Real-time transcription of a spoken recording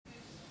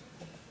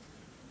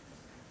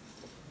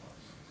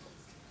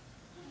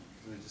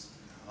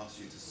ask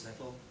you to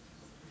settle.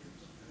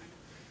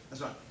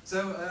 That's right.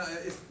 So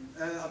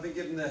I've been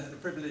given the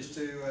privilege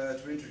to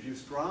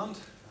introduce Grant,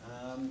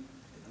 and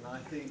I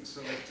think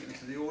sort of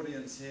to the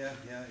audience here,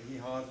 he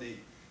hardly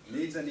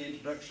needs any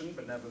introduction,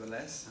 but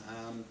nevertheless.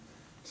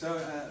 So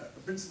a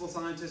principal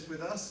scientist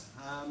with us,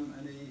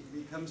 and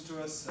he comes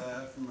to us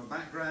from a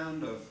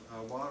background of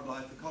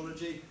wildlife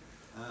ecology,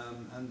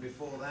 and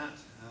before that,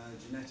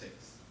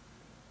 genetics.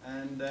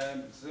 And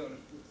sort of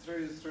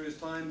through his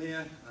time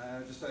here,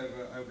 just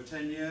over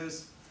 10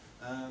 years,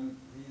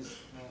 he's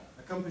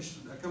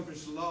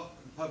accomplished a lot,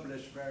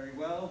 published very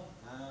well,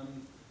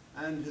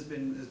 and has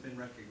been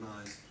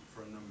recognised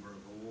for a number of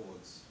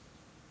awards.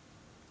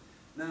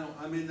 Now,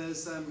 I mean,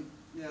 there's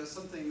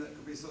something that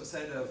could be sort of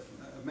said of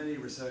many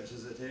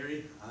researchers at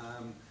IRRI,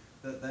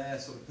 that their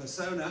sort of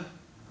persona,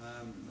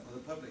 the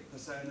public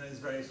persona, is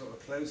very sort of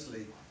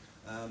closely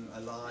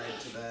allied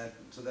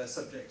to their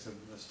subject of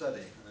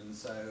study, and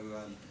so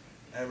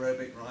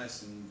aerobic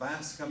rice and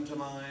bass come to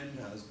mind,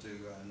 as do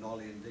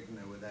Nolly and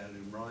Digner with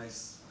heirloom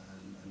rice,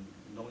 and in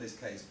Nolly's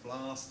case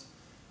Blast,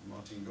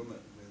 Martin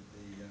Gummett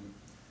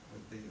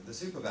with the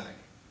super bag.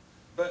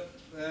 But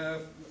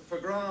for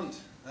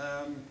Grant,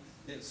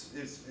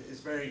 it's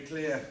very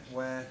clear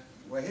where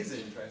his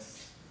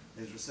interests,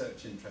 his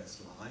research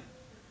interests lie,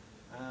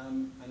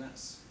 and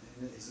that's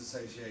in his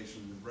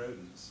association with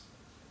rodents.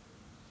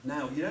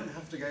 Now, you don't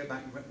have to go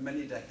back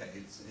many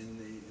decades in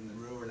the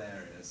rural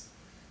areas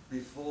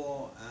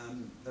before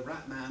the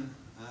rat man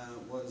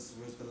was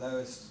the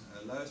lowest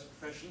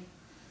profession,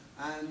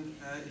 and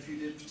if you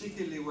did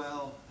particularly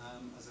well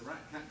as a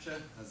rat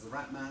catcher, as the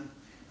rat man,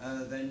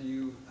 then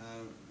you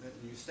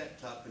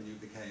stepped up and you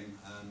became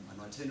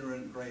an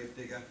itinerant grave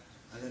digger,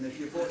 and then if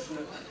you're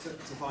fortunate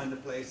to find a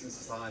place in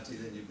society,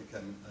 then you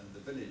become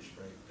the village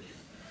grave digger.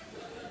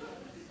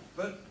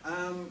 But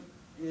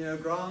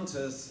Grant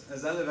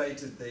has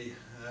elevated the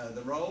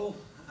role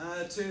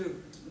to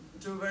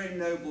a very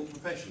noble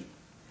profession,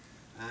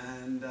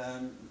 and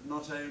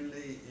not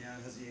only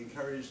has he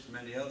encouraged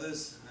many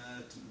others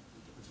to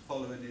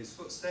follow in his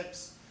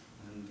footsteps,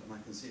 and I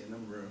can see a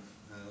number of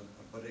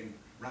budding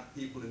rat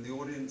people in the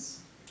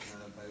audience,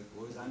 both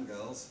boys and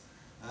girls,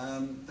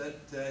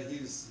 that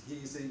he's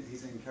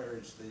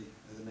encouraged the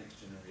next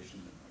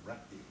generation of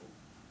rat people.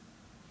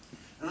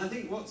 And I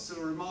think what's sort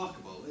of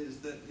remarkable is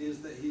that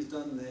he's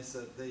done this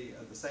at the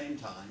same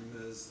time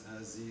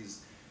as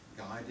he's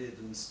guided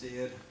and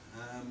steered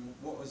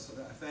what was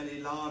a fairly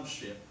large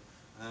ship,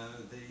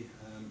 the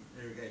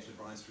Irrigated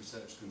Rice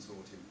Research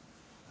Consortium,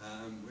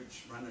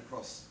 which ran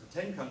across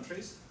 10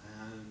 countries,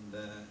 and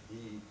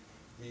he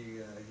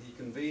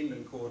convened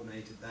and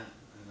coordinated that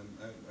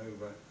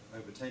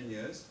over 10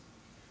 years,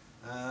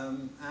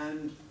 and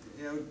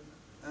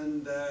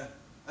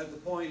at the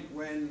point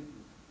when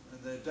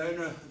the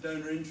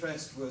donor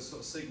interest was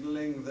sort of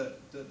signalling that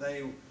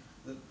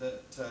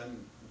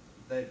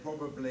they'd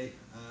probably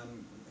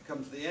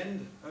come to the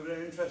end of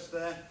their interest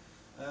there,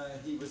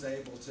 he was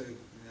able to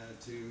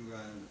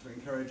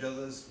encourage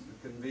others,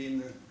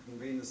 convene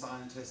the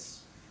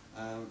scientists,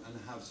 and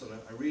have sort of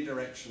a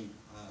redirection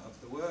of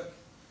the work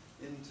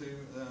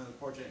into the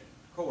project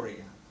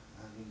CORIGAP,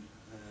 and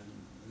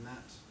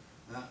that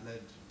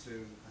led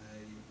to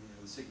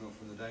a signal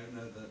from the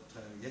donor that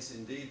yes,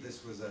 indeed,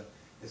 this was a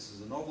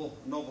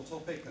novel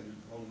topic, and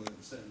one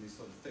that certainly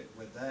sort of fit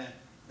with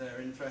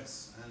their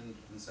interests, and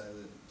so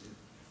it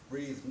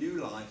breathed new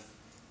life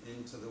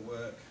into the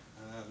work,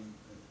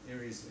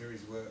 IRRI's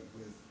work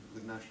with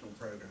national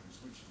programs,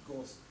 which of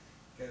course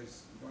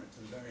goes right to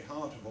the very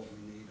heart of what we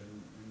need,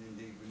 and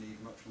indeed we need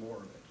much more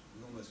of it.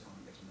 We almost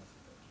can't get enough of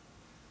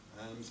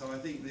it. So I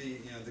think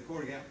the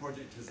CORIGAP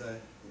project is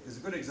a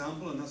good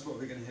example, and that's what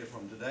we're going to hear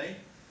from today.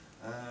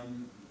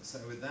 So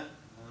with that,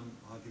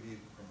 I'll give you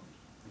Grant.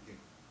 Thank you.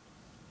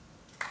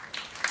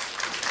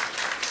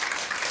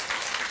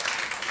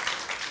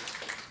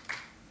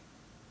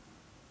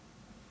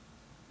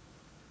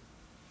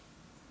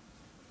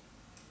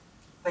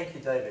 Thank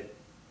you, David.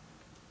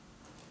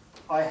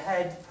 I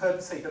had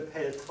purposely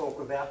prepared a talk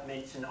without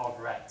mention of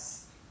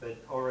rats, but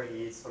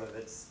already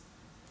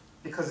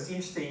because it's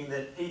interesting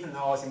that even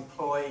though I was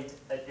employed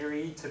at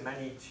IRRI to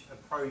manage a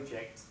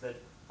project, that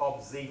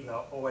Bob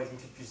Ziegler always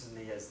introduces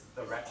me as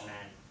the rat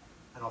man,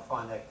 and I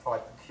find that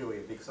quite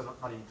peculiar because I'm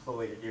not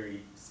employed at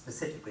IRRI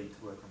specifically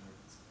to work on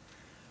rats.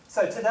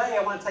 So today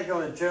I want to take you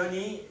on a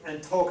journey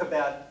and talk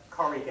about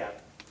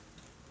CORIGAP.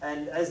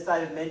 And as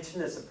David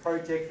mentioned, it's a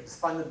project that's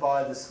funded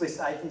by the Swiss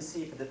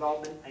Agency for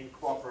Development and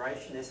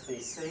Cooperation,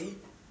 SVC.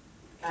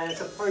 And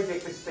it's a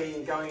project that's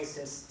been going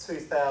since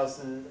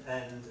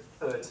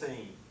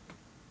 2013.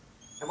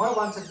 And what I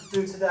want to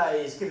do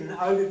today is give an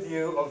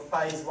overview of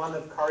phase 1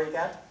 of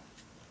CORIGAP.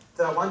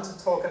 Then I want to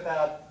talk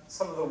about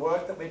some of the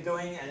work that we're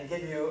doing and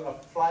give you a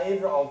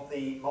flavour of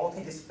the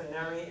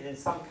multidisciplinary, and in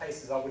some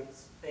cases I would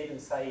even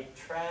say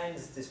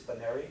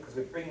transdisciplinary, because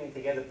we're bringing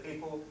together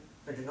people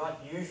who do not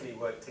usually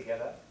work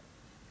together,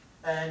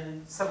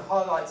 and some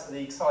highlights of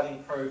the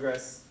exciting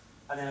progress,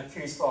 and then a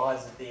few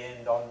slides at the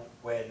end on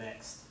where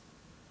next.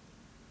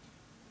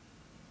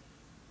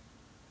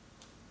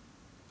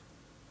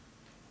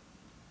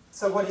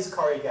 So what is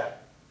CORIGAP?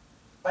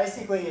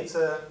 Basically,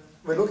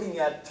 we're looking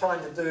at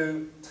trying to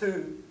do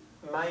two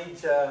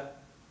major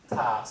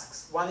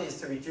tasks. One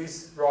is to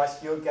reduce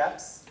rice yield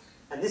gaps,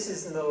 and this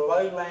is in the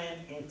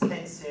lowland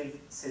intensive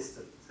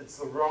system. It's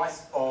the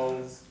rice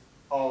bowls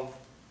of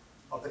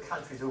the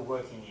countries we're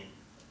working in.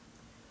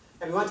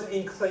 And we want to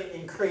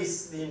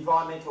increase the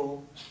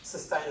environmental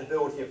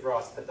sustainability of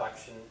rice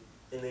production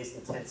in these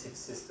intensive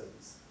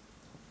systems.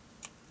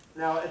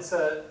 Now,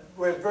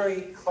 we're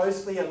very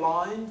closely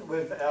aligned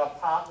with our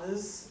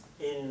partners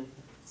in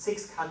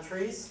 6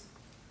 countries.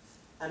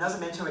 And as I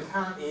mentioned, we're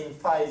currently in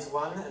phase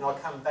 1, and I'll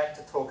come back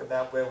to talk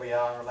about where we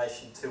are in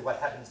relation to what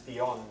happens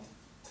beyond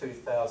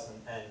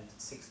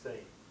 2016.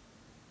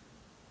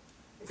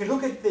 If you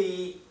look at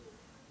the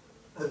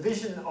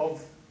vision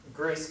of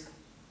GRISP,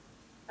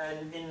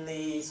 and in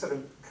the sort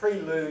of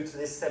prelude to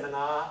this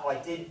seminar, I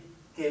did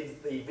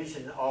give the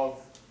vision of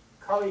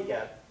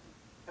CORIGAP,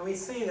 and we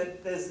see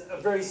that there's a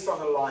very strong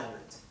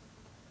alignment.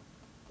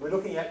 We're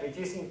looking at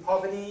reducing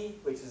poverty,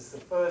 which is the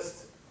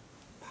first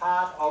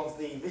part of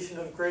the vision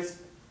of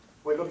GRISP.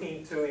 We're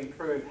looking to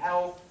improve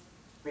health,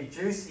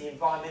 reduce the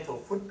environmental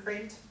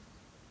footprint.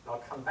 And I'll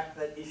come back to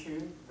that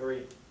issue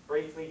very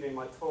briefly during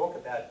my talk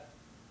about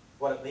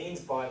what it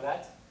means by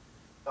that.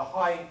 The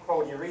high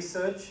quality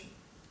research,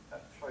 I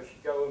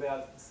should go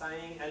without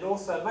saying, and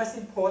also, most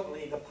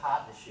importantly, the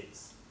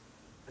partnerships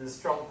and the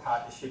strong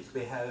partnerships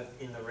we have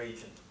in the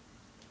region.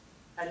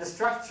 And the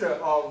structure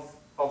of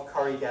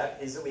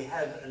CORIGAP is that we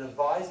have an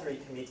advisory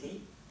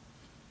committee,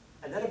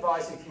 and that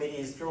advisory committee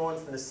is drawn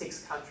from the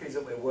 6 countries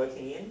that we're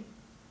working in.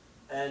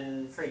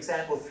 And for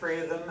example, 3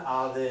 of them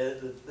are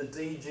the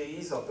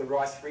DGs of the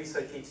Rice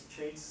Research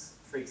Institutes,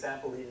 for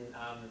example, in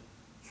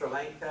Sri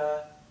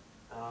Lanka,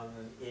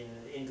 in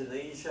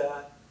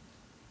Indonesia,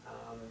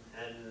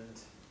 and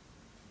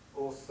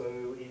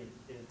also in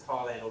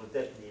Thailand, or the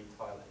deputy in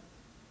Thailand.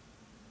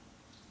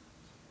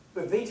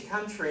 With each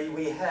country,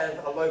 we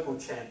have a local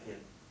champion.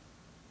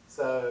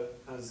 So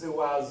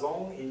Zhua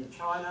Zong in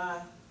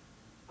China,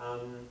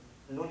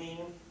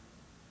 Nuning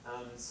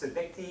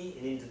Subekti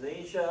in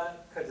Indonesia,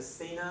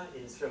 Kertasena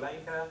in Sri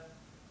Lanka,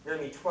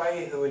 Naomi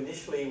Tway, who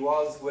initially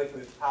was working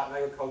with the Department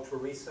of Agricultural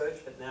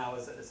Research, but now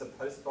is a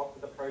postdoc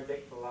with the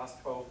project for the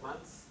last 12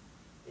 months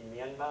in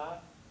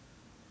Myanmar,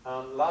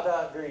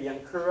 Lada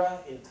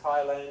Viriyankura in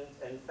Thailand,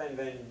 and Phan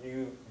Van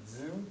Nhu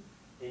Zhu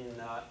in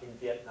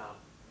Vietnam.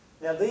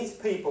 Now these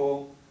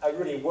people are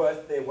really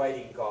worth their weight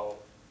in gold.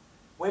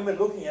 When we're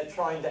looking at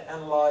trying to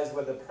analyse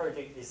whether the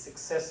project is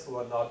successful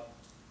or not,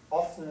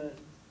 often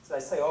they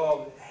say,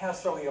 oh, how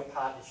strong are your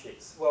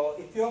partnerships? Well,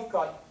 if you've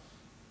got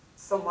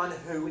someone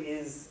who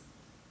is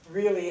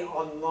really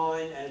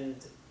online and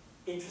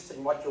interested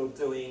in what you're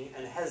doing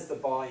and has the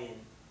buy-in,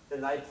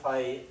 then they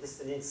play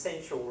an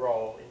essential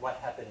role in what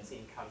happens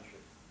in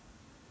country.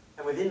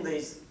 And within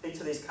each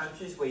of these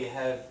countries, we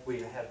have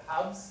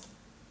hubs,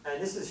 and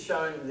this is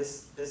shown in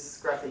this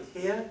graphic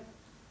here.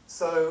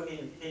 So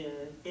in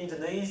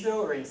Indonesia,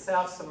 or in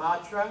South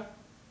Sumatra,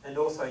 and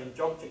also in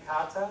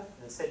Yogyakarta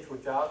in Central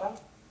Java.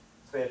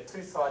 So we have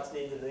 2 sites in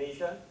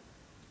Indonesia.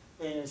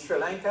 In Sri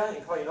Lanka,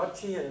 in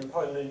Koyunochi and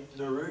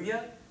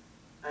Ponaruya.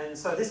 And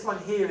so this one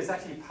here is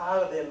actually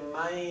part of their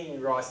main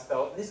rice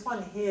belt. This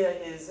one here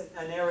is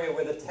an area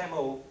where the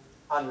Tamil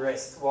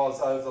unrest was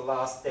over the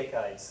last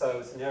decade. So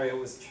it's an area that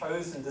was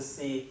chosen to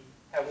see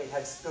how we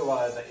had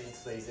spillover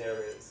into these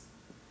areas.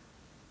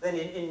 Then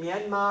in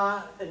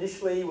Myanmar,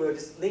 initially we were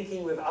just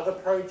linking with other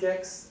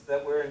projects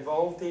that we're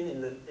involved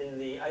in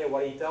the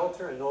Ayeyarwady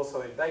Delta and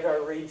also in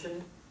Bago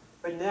region.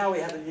 But now we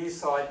have a new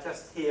site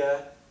just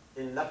here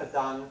in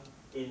Napadang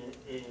in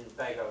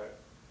Bago.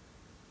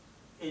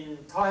 In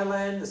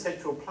Thailand, the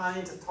Central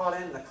Plains of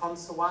Thailand, Nakhon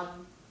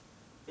Sawan.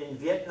 In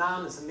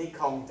Vietnam, it's the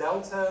Mekong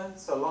Delta,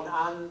 so Long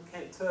An,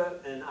 Can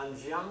Tho, and An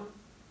Giang.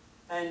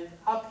 And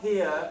up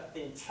here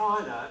in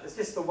China, it's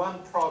just the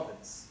one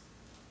province,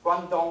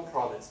 Guangdong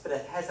province, but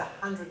it has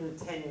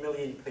 110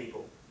 million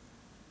people.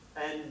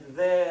 And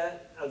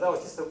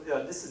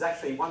this is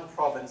actually one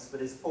province, but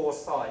there's 4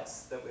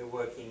 sites that we're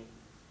working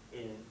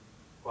in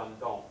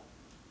Guangdong.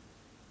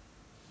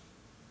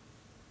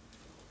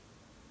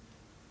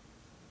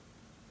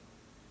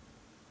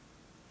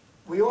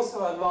 We also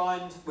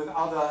aligned with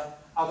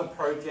other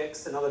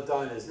projects and other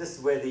donors. This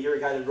is where the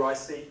Irrigated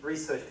Rice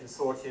Research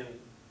Consortium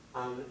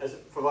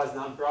provides an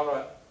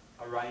umbrella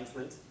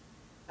arrangement.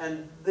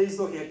 And these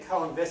looking at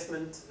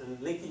co-investment and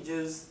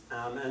linkages,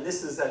 and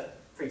this is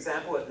for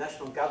example, at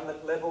national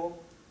government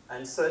level,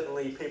 and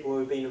certainly people who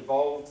have been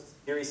involved,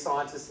 IRRI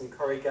scientists and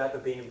CORIGAP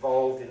have been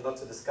involved in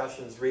lots of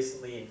discussions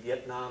recently in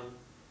Vietnam,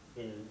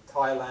 in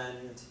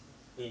Thailand,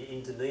 in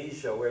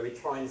Indonesia, where we're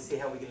trying to see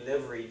how we can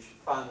leverage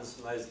funds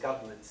from those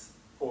governments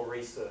for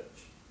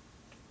research.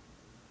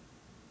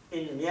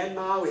 In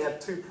Myanmar, we have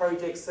 2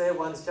 projects there.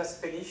 One's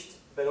just finished,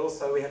 but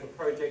also we have a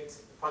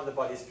project funded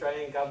by the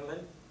Australian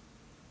government,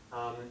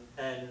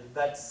 and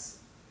that's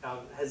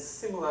has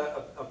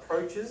similar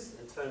approaches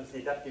in terms of the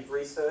adaptive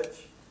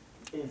research.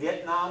 In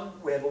Vietnam,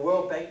 we have a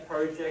World Bank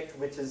project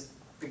which is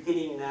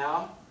beginning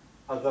now,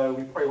 although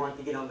we probably won't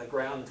begin on the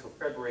ground until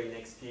February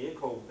next year,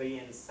 called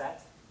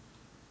VNSAT.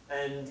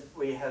 And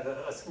we have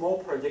a small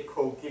project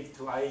called Give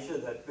to Asia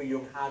that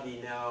Buyung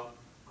Hadi now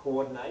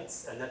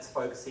coordinates, and that's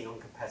focusing on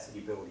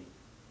capacity building.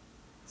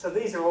 So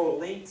these are all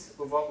linked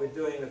with what we're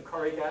doing with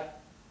CORIGAP,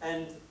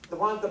 and the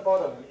one at the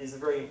bottom is a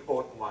very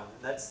important one,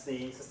 and that's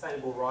the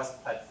Sustainable Rice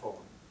Platform.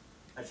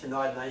 That's the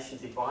United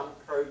Nations Environment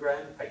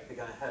Programme. In fact, we're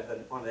going to have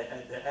one of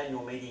their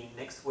annual meeting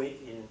next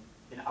week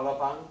in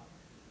Alabang.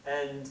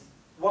 And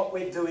what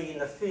we're doing in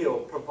the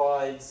field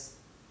provides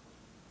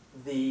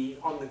the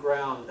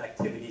on-the-ground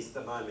activities at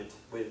the moment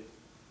with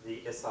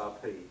the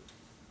SRP.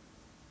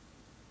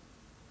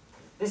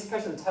 This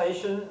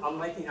presentation, I'm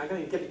going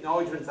to give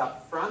acknowledgements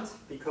up front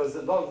because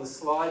a lot of the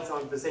slides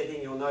I'm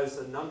presenting, you'll notice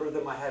a number of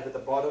them I have at the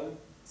bottom,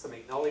 some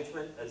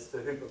acknowledgement as to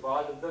who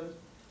provided them.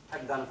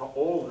 Haven't done it for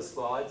all of the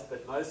slides,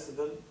 but most of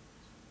them.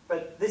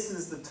 But this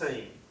is the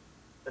team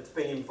that's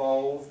been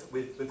involved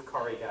with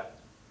CORIGAP.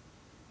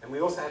 And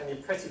we also have an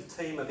impressive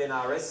team of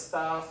NRS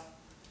staff,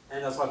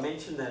 and as I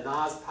mentioned, they're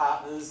NARS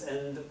partners,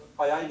 and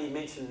I only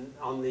mentioned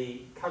on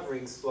the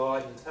covering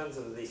slide in terms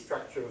of the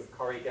structure of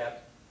CORIGAP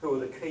who are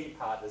the key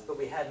partners, but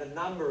we have a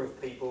number of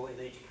people in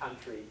each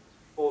country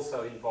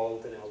also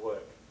involved in our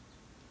work.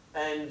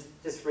 And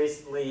just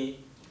recently,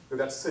 we've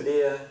got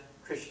Sudhir,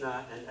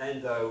 Krishna and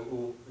Ando who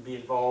will be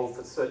involved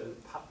for certain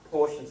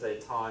portions of their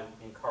time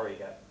in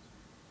CORIGAP.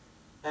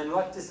 And I'd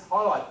like to just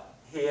highlight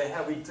here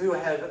how we do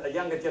have a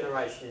younger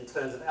generation in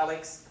terms of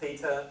Alex,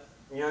 Peter,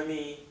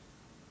 Naomi,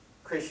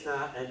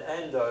 Krishna and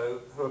Ando,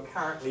 who are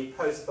currently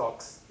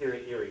postdocs here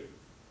at IRRI.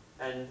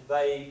 And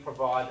they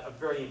provide a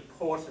very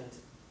important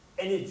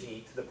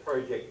energy to the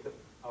project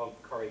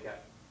of CORIGAP.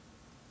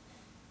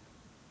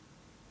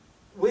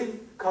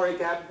 With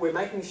CORIGAP, we're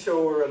making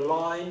sure we're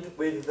aligned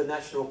with the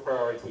national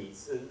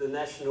priorities, the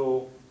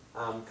national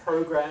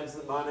programs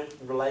at the moment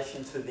in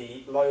relation to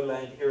the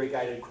lowland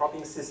irrigated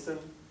cropping system.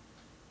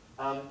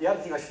 The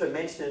other thing I should have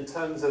mentioned in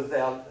terms of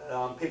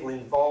our people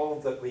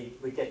involved, that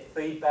we get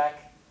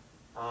feedback.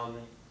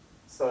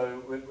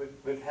 So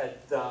we've had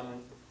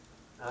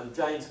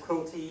James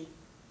Quilty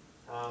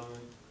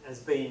has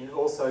been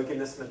also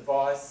giving us some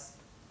advice,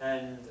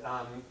 and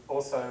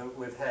also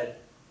we've had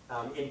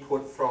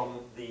input from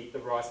the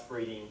rice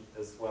breeding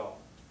as well.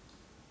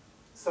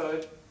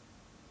 So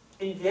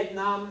in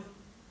Vietnam,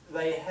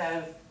 they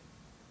have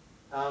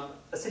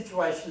a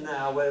situation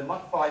now where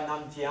modified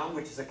Nam Giang,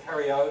 which is a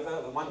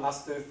carryover, one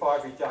must do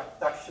 5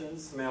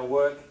 reductions from our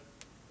work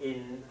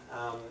in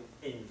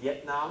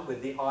Vietnam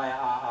with the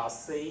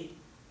IRRC.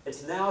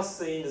 It's now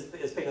seen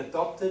as being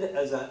adopted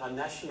as a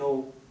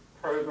national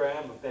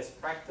program of best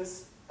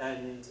practice,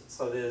 and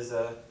so there's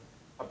a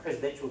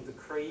presidential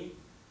decree,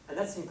 and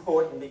that's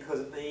important because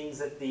it means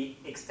that the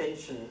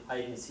extension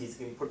agencies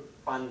can put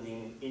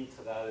funding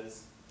into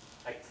those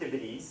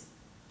activities,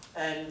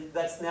 and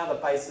that's now the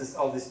basis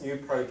of this new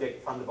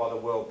project funded by the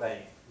World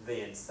Bank,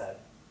 VNSAT.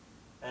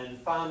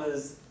 And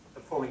farmers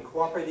are forming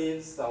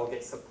cooperatives, they'll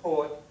get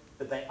support,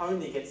 but they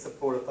only get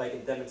support if they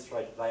can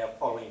demonstrate that they are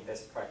following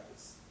best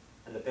practice.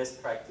 And the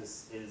best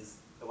practice is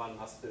the one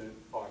must do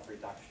 5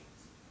 reductions.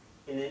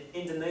 In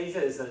Indonesia,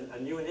 there's a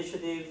new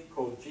initiative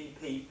called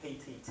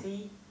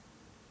GPPTT,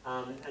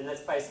 and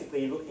that's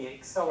basically looking at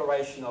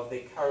acceleration of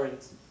their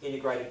current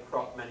integrated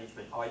crop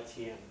management,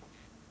 ITM.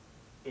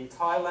 In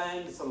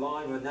Thailand, it's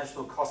aligned with a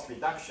national cost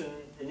reduction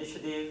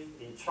initiative.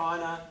 In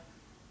China,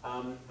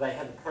 they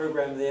have a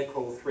program there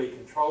called 3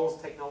 Controls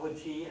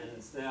Technology, and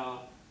it's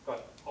now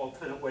got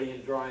alternate wetting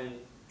and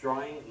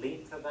drying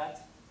linked to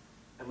that.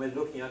 And we're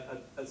looking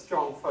at a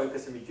strong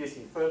focus in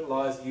reducing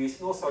fertiliser use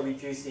and also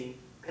reducing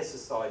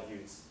pesticide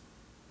use.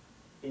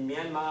 In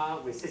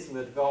Myanmar, we're assisting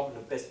the development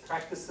of best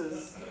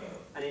practices,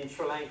 and in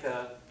Sri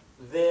Lanka,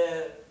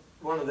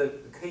 one of the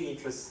key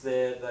interests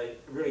there, they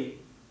really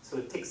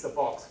sort of ticks the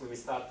box when we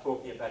start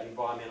talking about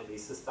environmentally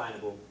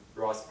sustainable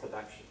rice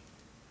production.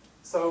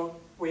 So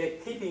we're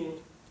keeping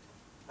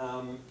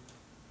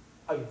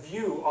a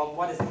view on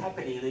what is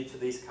happening in each of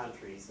these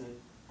countries, and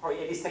probably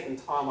every second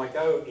time I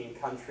go in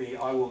country,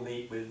 I will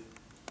meet with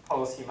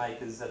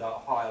policymakers at a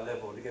higher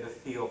level to get a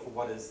feel for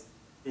what is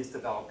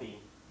developing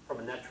from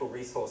a natural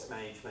resource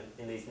management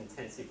in these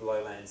intensive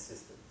lowland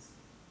systems.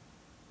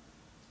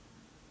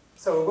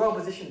 So we're well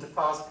positioned to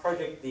fast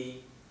track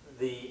the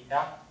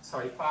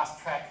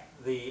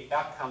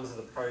outcomes of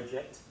the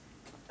project.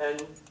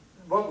 And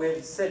what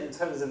we've said in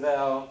terms of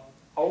our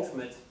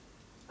ultimate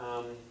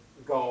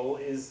goal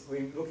is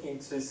we're looking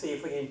to see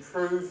if we can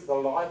improve the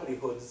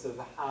livelihoods of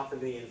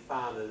 500,000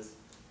 farmers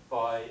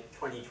by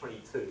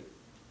 2022.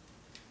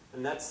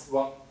 And that's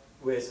what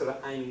we're sort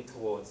of aiming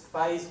towards.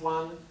 Phase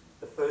 1,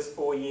 the first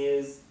 4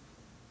 years,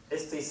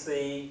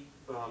 SDC,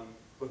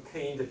 we're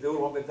keen to build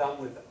what we've done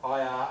with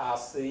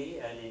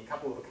IRRC, and in a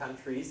couple of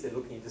countries they're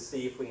looking to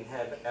see if we can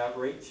have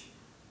outreach.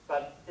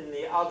 But in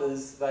the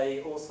others,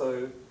 they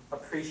also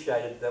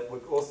appreciated that we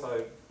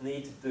also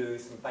need to do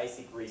some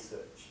basic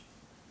research.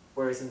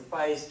 Whereas in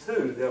phase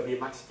 2, there'll be a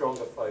much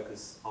stronger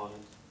focus on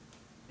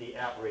the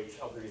outreach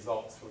of the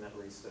results from that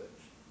research.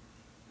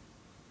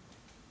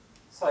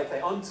 So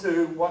okay, on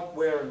to what,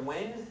 where and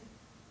when.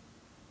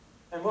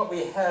 And what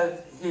we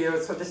have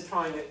here, so just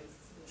trying to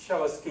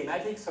show a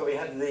schematic. So we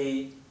have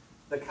the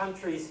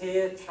countries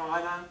here,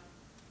 China,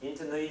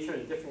 Indonesia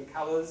in different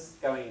colours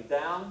going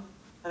down.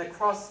 And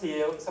across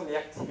here, some of the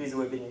activities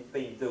we've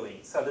been doing.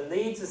 So the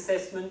needs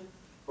assessment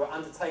were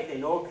undertaken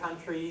in all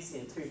countries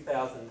in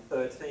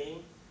 2013.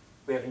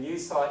 We have a new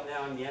site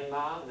now in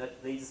Myanmar, and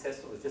that needs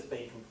assessment was just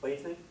being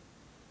completed.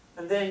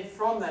 And then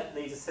from that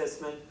needs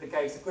assessment, it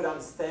gave us a good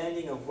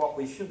understanding of what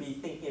we should be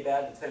thinking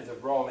about in terms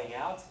of rolling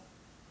out.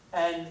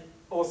 And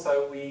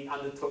also we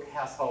undertook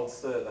household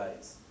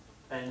surveys.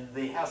 And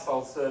the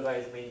household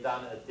surveys have been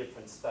done at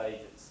different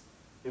stages.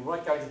 We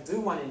weren't going to do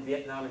one in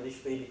Vietnam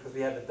initially because we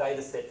have a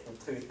data set from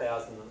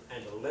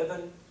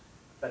 2011,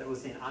 but it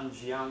was in An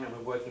Giang and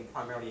we're working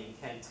primarily in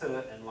Can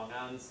Tho and Long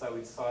An, so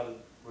we decided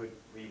we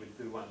would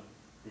do one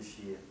this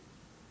year.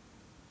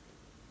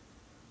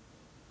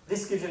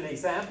 This gives you an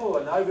example,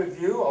 an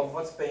overview of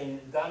what's been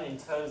done in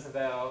terms of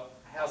our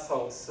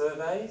household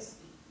surveys.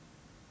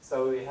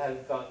 So we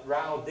have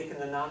Raoul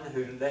Dickinanun,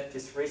 who left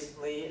just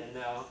recently, and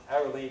now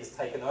Araleen has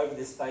taken over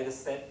this data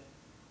set.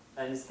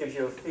 And this gives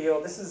you a feel.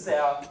 This is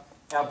our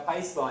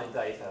baseline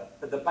data.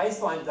 But the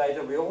baseline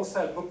data, we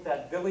also looked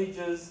at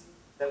villages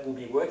that we'll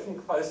be working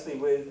closely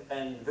with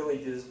and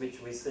villages which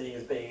we're seeing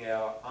as being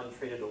our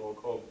untreated or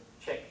called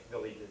check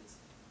villages.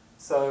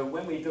 So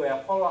when we do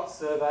our follow-up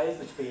surveys,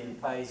 which will be in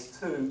phase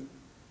 2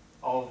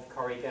 of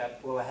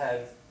CORIGAP, we'll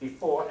have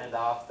before and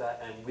after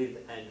and with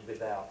and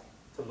without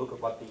to look at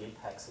what the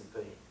impacts have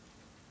been.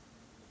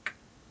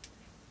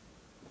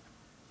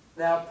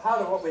 Now,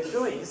 part of what we're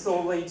doing, this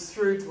all leads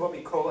through to what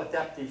we call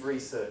adaptive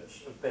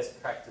research of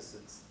best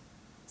practices.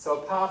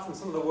 So apart from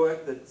some of the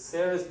work that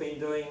Sarah's been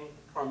doing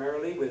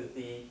primarily with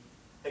the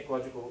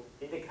ecological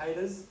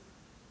indicators,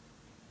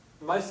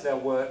 most of our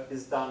work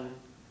is done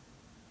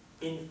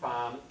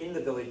in-farm, in the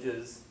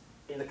villages,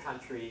 in the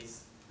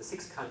countries, the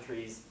 6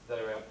 countries that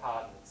are our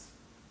partners.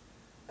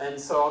 And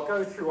so I'll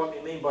go through what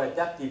we mean by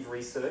adaptive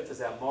research as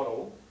our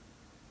model.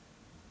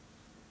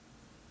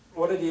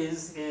 What it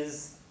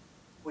is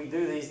we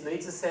do these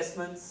needs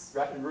assessments,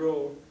 rapid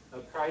rural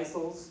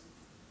appraisals,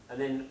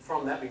 and then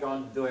from that we go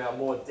on to do our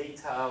more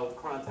detailed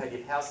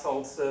quantitative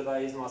household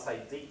surveys. And when I say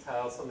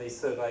detailed, some of these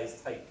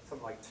surveys take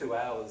something like 2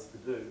 hours to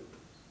do.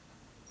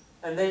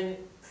 And then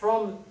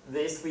from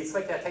this, we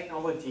select our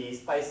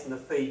technologies based on the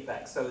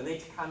feedback. So in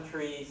each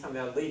country, some of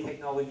our lead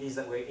technologies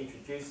that we're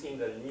introducing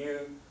that are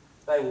new,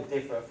 they will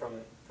differ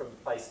from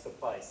place to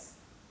place.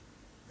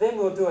 Then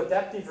we'll do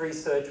adaptive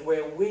research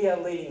where we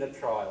are leading the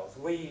trials.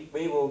 We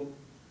will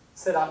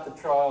set up the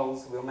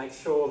trials, we'll make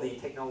sure the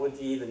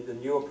technology, the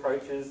new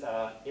approaches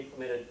are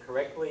implemented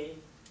correctly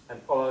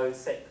and follow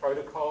set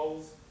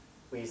protocols.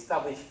 We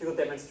establish field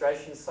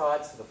demonstration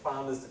sites for the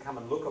farmers to come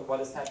and look at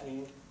what is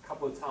happening a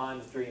couple of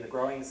times during the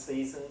growing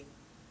season.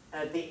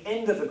 And at the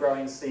end of the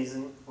growing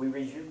season, we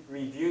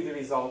review the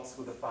results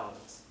with the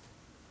farmers.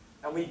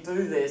 And we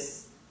do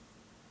this,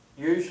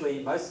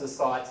 usually most of the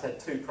sites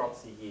have 2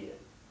 crops a year.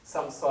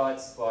 Some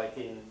sites, like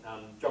in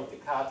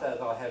Yogyakarta,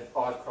 they'll have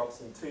 5 crops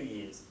in 2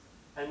 years.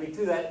 And we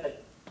do that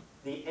at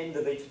the end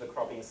of each of the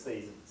cropping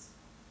seasons.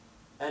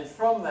 And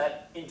from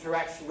that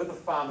interaction with the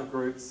farmer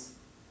groups,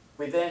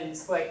 we then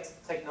select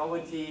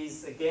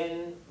technologies,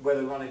 again,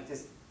 whether we want to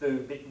just do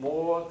a bit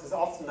more, because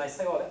often they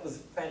say, oh, that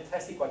was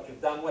fantastic what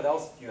you've done, what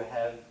else do you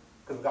have?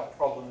 Because we've got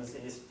problems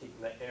in this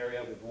particular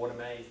area with water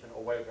management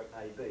or whatever it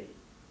may be.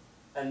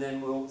 And then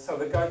we'll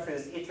go through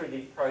this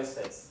iterative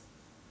process.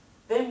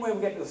 Then when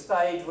we get to a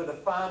stage where the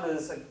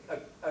farmers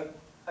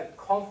are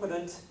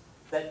confident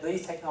that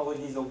these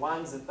technologies are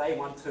ones that they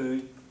want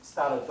to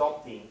start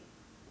adopting,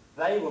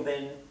 they will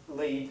then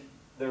lead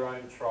their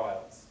own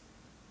trials.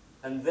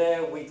 And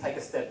there we take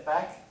a step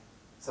back.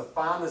 So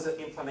farmers are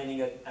implementing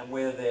it and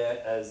we're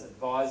there as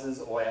advisors,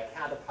 or our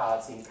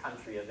counterparts in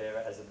country are there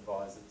as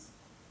advisors.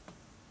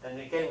 And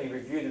again, we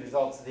review the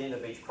results at the end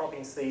of each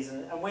cropping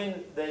season. And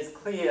when there's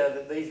clear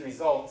that these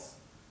results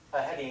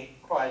are having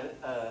quite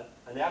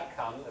an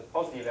outcome, a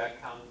positive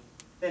outcome,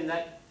 then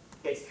that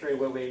gets through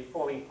where we're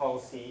informing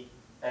policy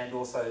and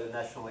also the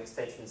national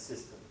extension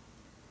system.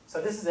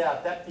 So this is our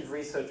adaptive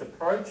research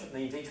approach. It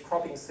means each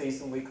cropping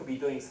season we could be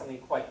doing something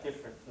quite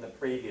different from the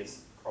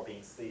previous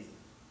cropping season.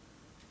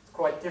 It's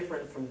quite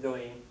different from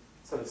doing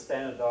sort of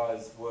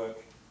standardised work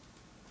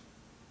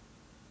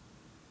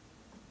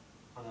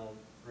on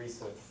a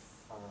research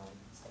farm.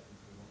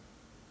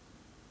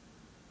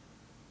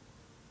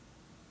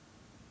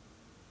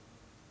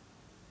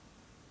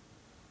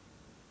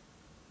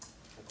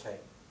 Okay.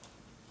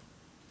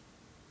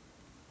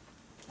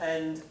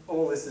 And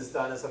all this is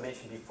done, as I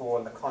mentioned before,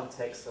 in the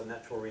context of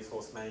natural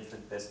resource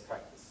management best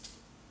practice.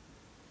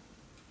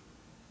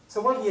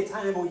 So what are the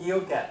attainable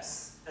yield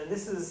gaps? And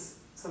this is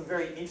some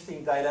very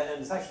interesting data,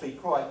 and it's actually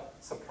quite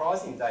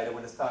surprising data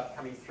when it starts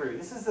coming through.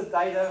 This is the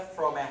data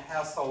from our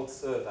household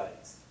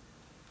surveys.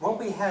 What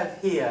we have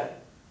here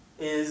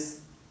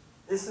is,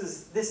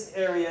 this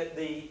area,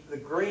 the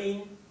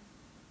green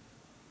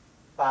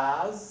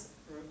bars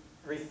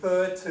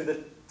refer to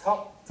the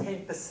top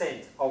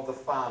 10% of the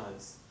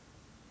farmers.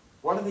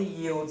 What are the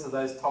yields of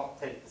those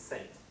top 10%?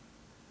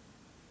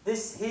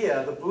 This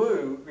here, the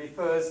blue,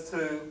 refers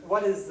to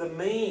what is the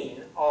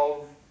mean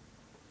of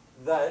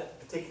that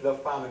particular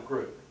farmer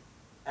group.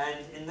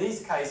 And in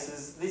these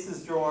cases, this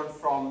is drawn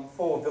from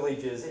 4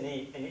 villages in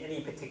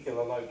any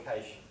particular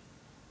location.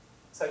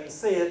 So you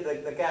see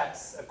that the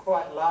gaps are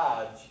quite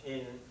large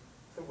in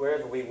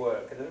wherever we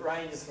work, and it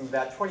ranges from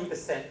about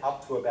 20%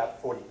 up to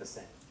about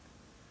 40%.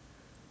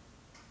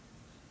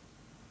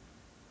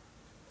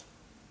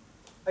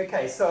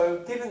 Okay,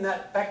 so given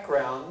that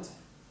background,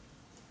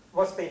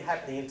 what's been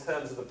happening in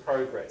terms of the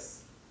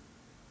progress?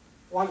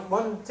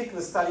 One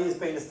particular study has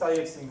been a study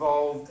that's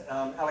involved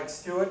Alex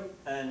Stewart,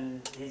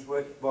 and he's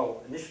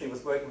initially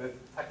was working with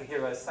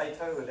Takahiro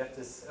Sato, who left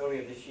us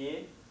earlier this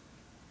year,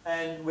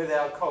 and with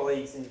our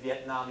colleagues in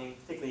Vietnam,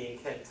 particularly in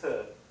Kent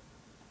Ter.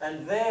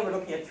 And there we're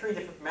looking at 3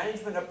 different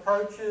management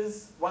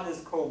approaches. One is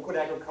called Good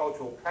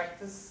Agricultural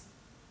Practice,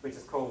 which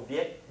is called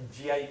Viet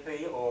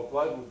GAP or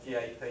Global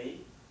GAP.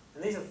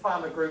 And these are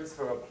farmer groups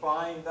who are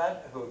applying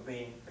that, who have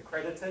been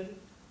accredited.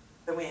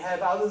 Then we have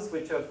others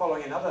which are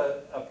following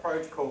another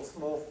approach called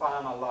small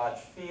farmer, large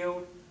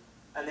field,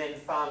 and then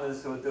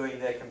farmers who are doing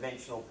their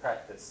conventional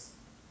practice.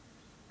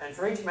 And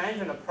for each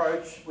management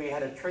approach, we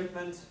had a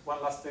treatment,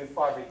 1 must do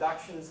 5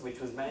 reductions, which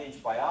was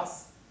managed by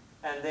us,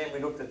 and then we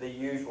looked at the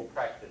usual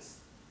practice.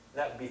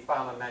 That would be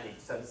farmer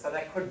managed. So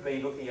that could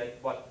be looking at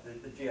what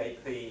the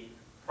GAP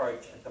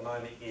approach at the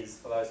moment is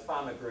for those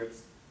farmer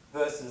groups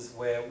versus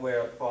where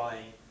we're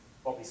applying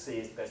what we see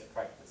as best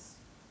practice.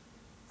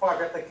 5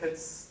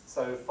 replicates,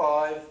 so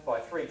 5 by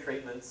 3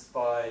 treatments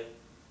by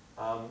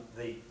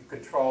the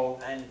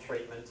control and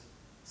treatment.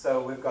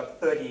 So we've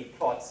got 30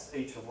 plots,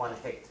 each of 1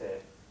 hectare.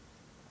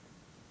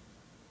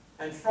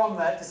 And from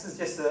that, this is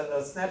just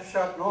a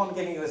snapshot. No, I'm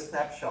giving you a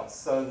snapshot.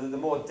 So the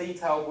more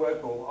detailed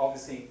work will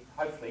obviously,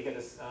 hopefully, get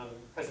a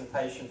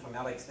presentation from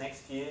Alex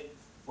next year,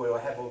 where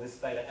we'll have all this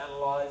data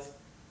analysed.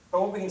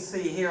 But what we can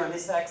see here on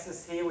this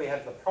axis here, we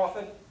have the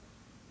profit.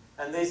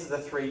 And these are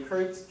the 3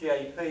 groups,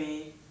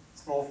 GAP,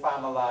 small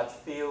farmer, large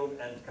field,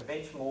 and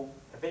conventional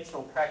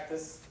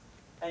practice.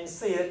 And you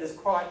see that there's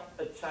quite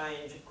a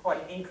change,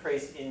 quite an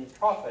increase in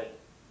profit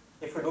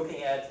if we're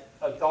looking at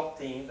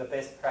adopting the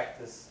best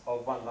practice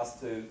of 1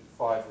 must do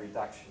 5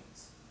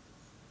 reductions.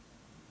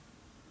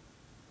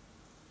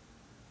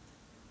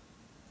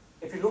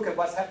 If you look at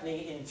what's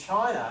happening in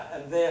China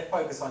and their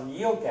focus on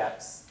yield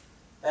gaps,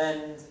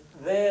 and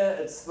there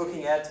it's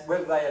looking at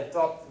whether they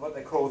adopt what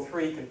they call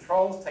 3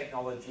 controls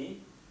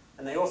technology,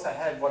 and they also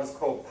have what is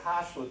called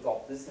partial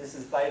adopters. This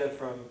is data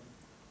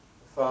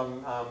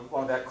from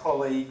one of our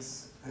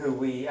colleagues who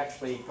we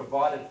actually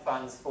provided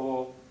funds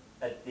for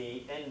at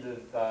the end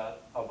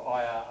of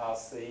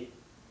IRRC,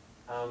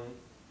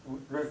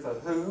 Rufa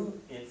Hu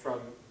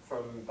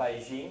from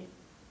Beijing,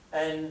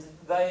 and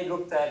they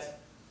looked at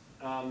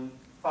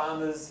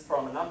farmers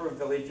from a number of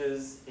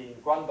villages in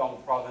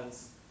Guangdong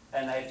province,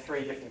 and they had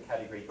 3 different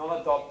categories: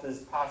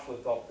 non-adopters, partial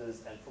adopters,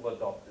 and full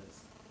adopters.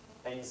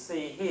 And you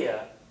see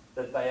here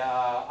that they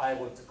are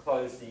able to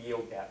close the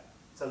yield gap.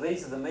 So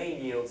these are the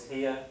mean yields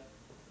here,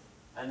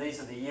 and these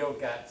are the yield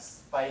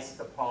gaps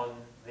based upon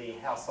the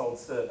household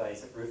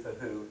surveys that Rufa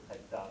Hu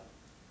had done.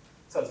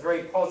 So it's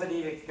very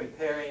positive if you're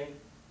comparing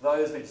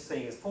those which are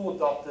seen as full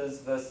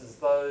adopters versus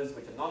those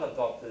which are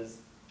non-adopters,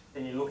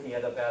 then you're looking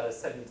at about a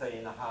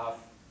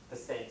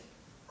 17.5%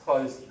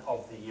 closing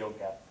of the yield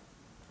gap.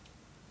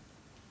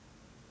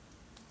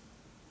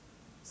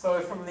 So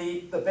from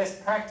the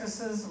best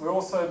practices, we're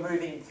also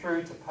moving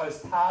through to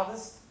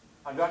post-harvest.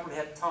 I don't really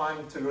have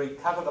time to really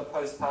cover the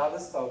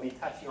post-harvest. I'll be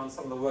touching on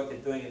some of the work they're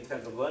doing in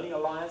terms of learning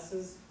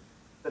alliances.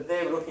 But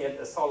there we're looking at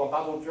the solar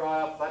bubble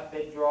dryer,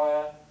 flatbed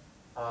dryer,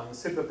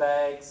 super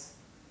bags,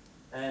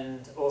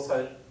 and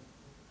also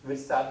we're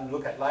starting to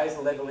look at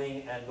laser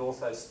levelling and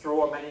also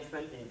straw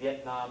management in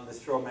Vietnam, the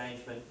straw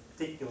management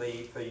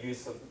particularly for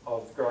use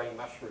of growing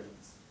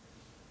mushrooms.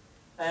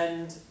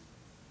 And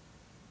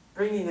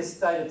bringing this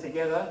data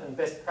together and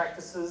best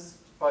practices,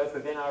 both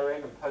with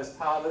NRM and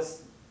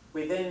post-harvest,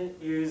 we then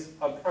use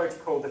an approach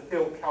called the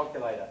field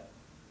calculator.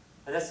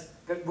 And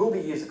that will be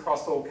used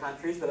across all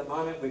countries, but at the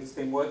moment we've just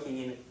been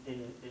working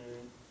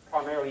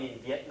primarily in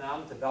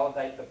Vietnam to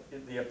validate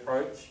the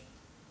approach,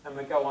 and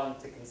we go on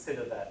to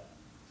consider that.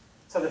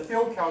 So the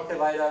field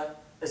calculator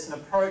is an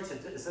approach,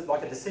 it's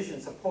like a decision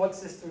support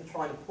system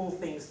trying to pull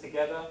things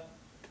together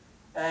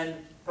and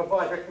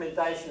provide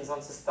recommendations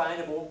on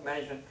sustainable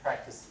management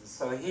practices.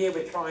 So here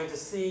we're trying to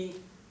see,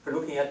 we're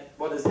looking at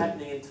what is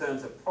happening in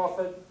terms of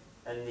profit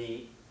and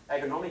the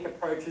agronomic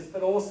approaches,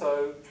 but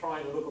also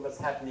trying to look at what's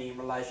happening in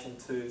relation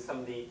to some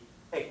of the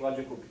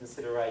ecological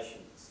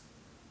considerations.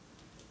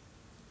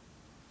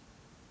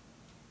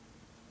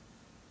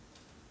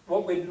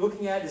 What we're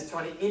looking at is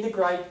trying to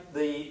integrate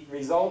the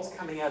results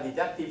coming out of the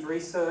adaptive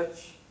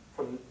research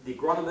from the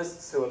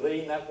agronomists who are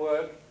leading that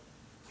work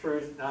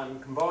through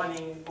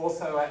combining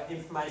also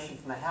information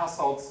from the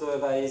household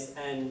surveys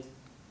and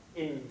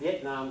in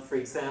Vietnam, for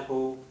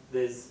example,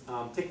 there's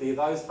particularly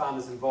those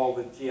farmers involved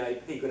with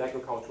GAP, good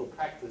agricultural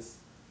practice,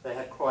 they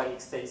have quite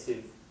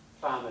extensive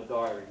farmer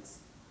diaries.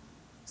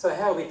 So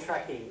how are we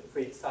tracking if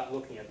we start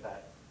looking at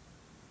that?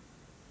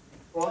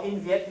 Well, in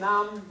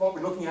Vietnam, what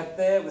we're looking at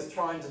there was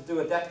trying to do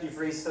adaptive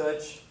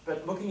research,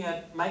 but looking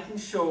at making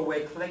sure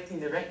we're collecting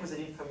the requisite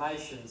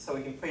information so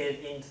we can put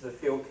it into the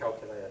field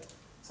calculator.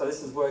 So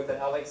this is work that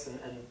Alex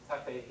and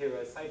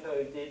Takehiro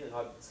Sato did, and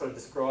I've sort of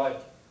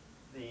described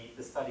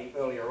the study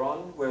earlier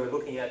on, where we're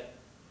looking at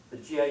the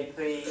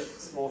GAP,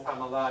 small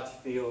farmer, large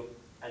field,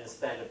 and the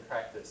standard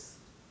practice.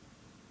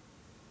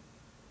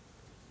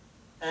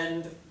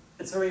 And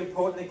it's very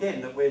important,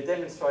 again, that we're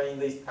demonstrating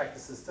these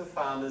practices to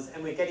farmers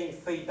and we're getting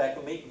feedback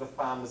when we meet with the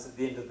farmers at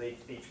the end of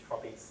each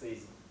cropping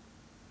season.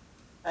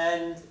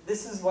 And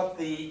this is what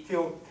the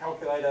field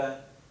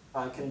calculator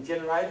can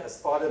generate, a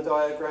spider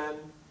diagram,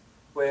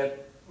 where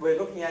we're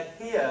looking at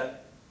here,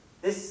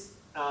 this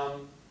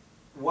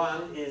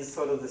one is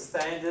sort of the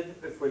standard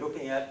if we're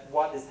looking at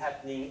what is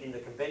happening in the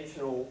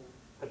conventional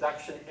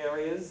production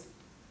areas.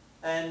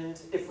 And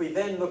if we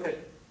then look at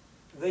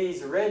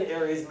these red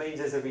areas, means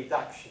there's a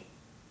reduction.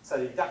 So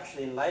the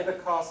reduction in labour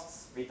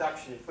costs,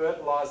 reduction in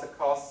fertiliser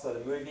costs, so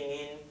they're moving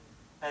in.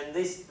 And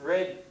this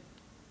red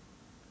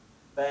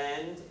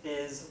band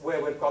is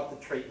where we've got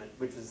the treatment,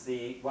 which is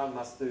the 1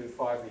 must do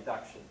 5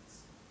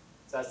 reductions.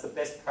 So that's the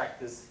best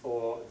practice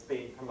for, it's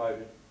being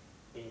promoted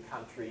in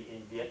country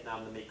in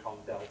Vietnam, the Mekong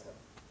Delta.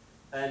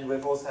 And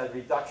we've also had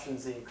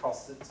reductions in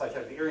costs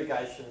associated with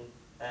irrigation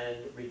and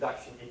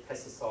reduction in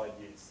pesticide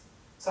use.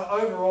 So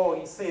overall,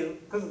 you can see,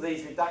 because of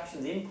these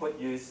reductions in input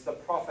use, the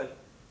profit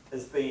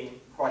has been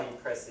quite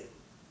impressive.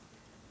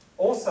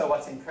 Also,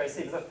 what's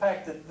impressive is the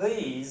fact that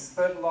these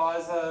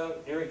fertiliser,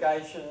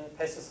 irrigation,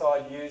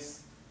 pesticide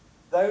use,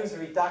 those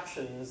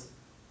reductions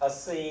are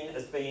seen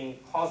as being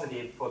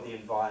positive for the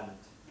environment.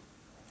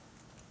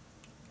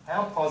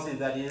 How positive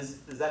that is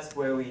that's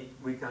where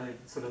we're going to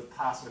sort of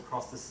pass it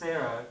across to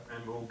Sarah,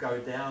 and we'll go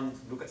down to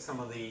look at some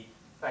of the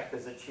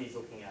factors that she's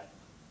looking at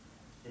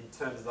in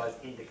terms of those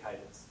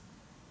indicators.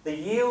 The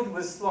yield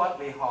was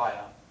slightly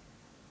higher,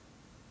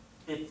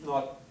 if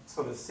not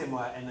sort of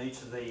similar in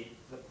each of the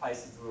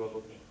places we were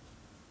looking.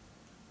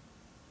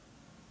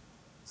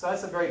 So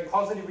that's a very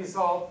positive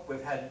result.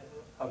 We've had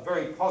a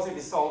very positive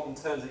result in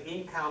terms of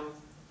income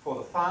for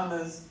the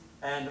farmers,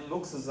 and it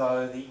looks as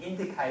though the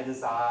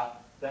indicators are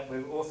that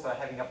we're also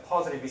having a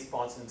positive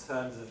response in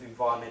terms of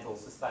environmental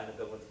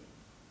sustainability.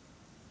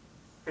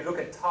 If you look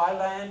at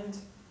Thailand,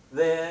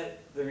 there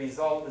the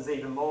result is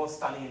even more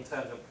stunning in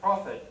terms of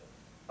profit,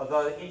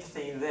 although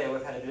interestingly there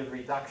we've had a bit of a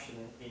reduction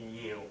in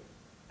yield.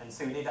 And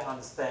so we need to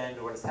understand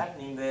what is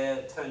happening there.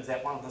 It turns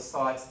out one of the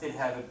sites did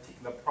have a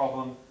particular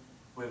problem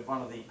with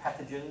one of the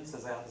pathogens,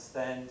 as I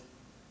understand,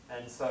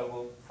 and so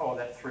we'll follow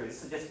that through.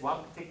 This is just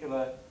one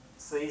particular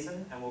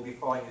season, and we'll be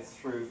following it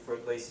through for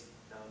at least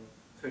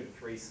 2 to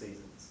 3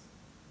 seasons.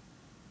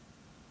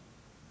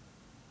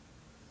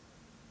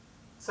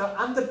 So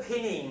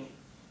underpinning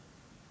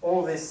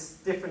all this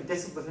different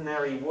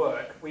disciplinary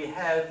work, we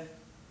have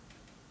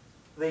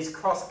these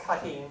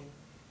cross-cutting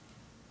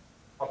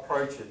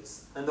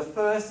approaches. And the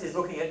first is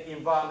looking at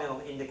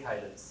environmental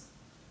indicators.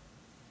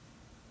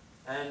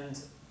 And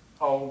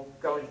I'll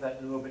go into that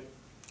in a little bit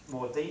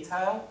more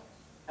detail.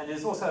 And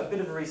there's also a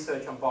bit of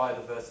research on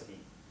biodiversity.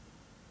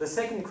 The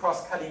second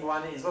cross-cutting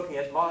one is looking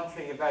at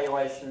monitoring,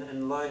 evaluation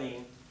and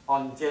learning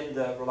on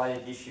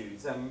gender-related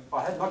issues. I'm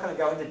not going to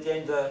go into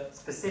gender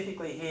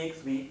specifically here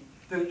because we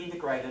do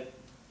integrate it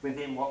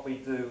within what we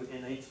do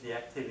in each of the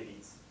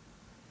activities.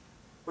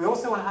 We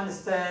also want to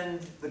understand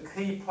the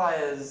key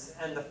players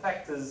and the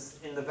factors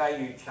in the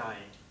value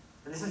chain.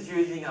 And this is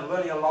using a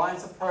learning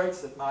alliance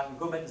approach that Martin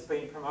Gummett has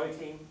been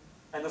promoting,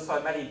 and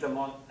also Matty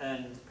Demont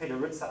and Peter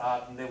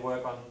Ritzaart in their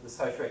work on the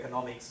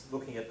socioeconomics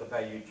looking at the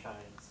value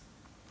chains.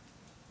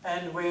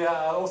 And we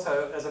are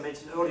also, as I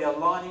mentioned earlier,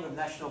 aligning with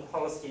national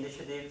policy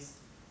initiatives,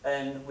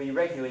 and we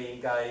regularly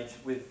engage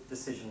with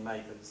decision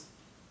makers.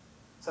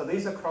 So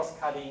these are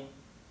cross-cutting,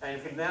 and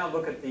if we now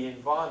look at the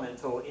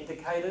environmental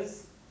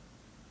indicators,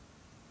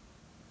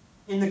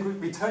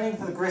 returning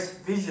to the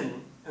GRESP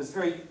vision, there's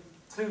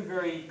two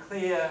very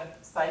clear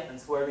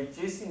statements. We're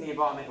reducing the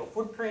environmental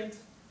footprint,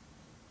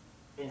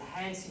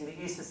 enhancing the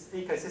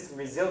ecosystem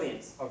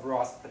resilience of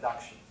rice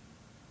production.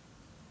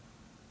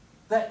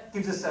 That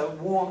gives us a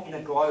warm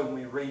inner glow when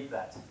we read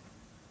that.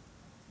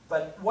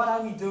 But what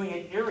are we doing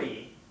at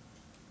IRRI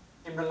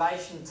in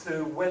relation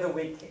to whether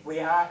we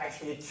are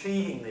actually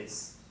achieving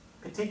this,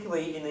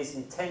 particularly in these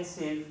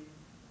intensive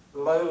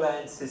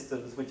lowland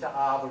systems which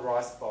are the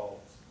rice bowls?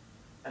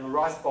 And the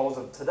rice bowls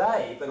of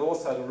today, but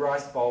also the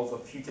rice bowls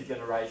of future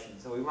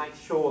generations. So we make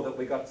sure that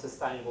we've got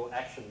sustainable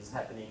actions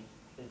happening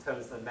in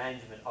terms of the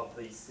management of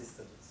these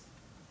systems.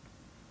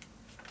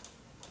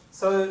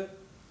 So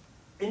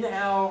in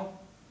our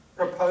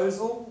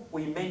proposal,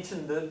 we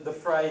mentioned the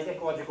phrase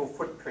ecological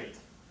footprint.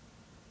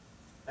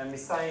 And we're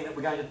saying that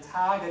we're going to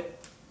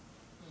target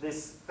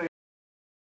this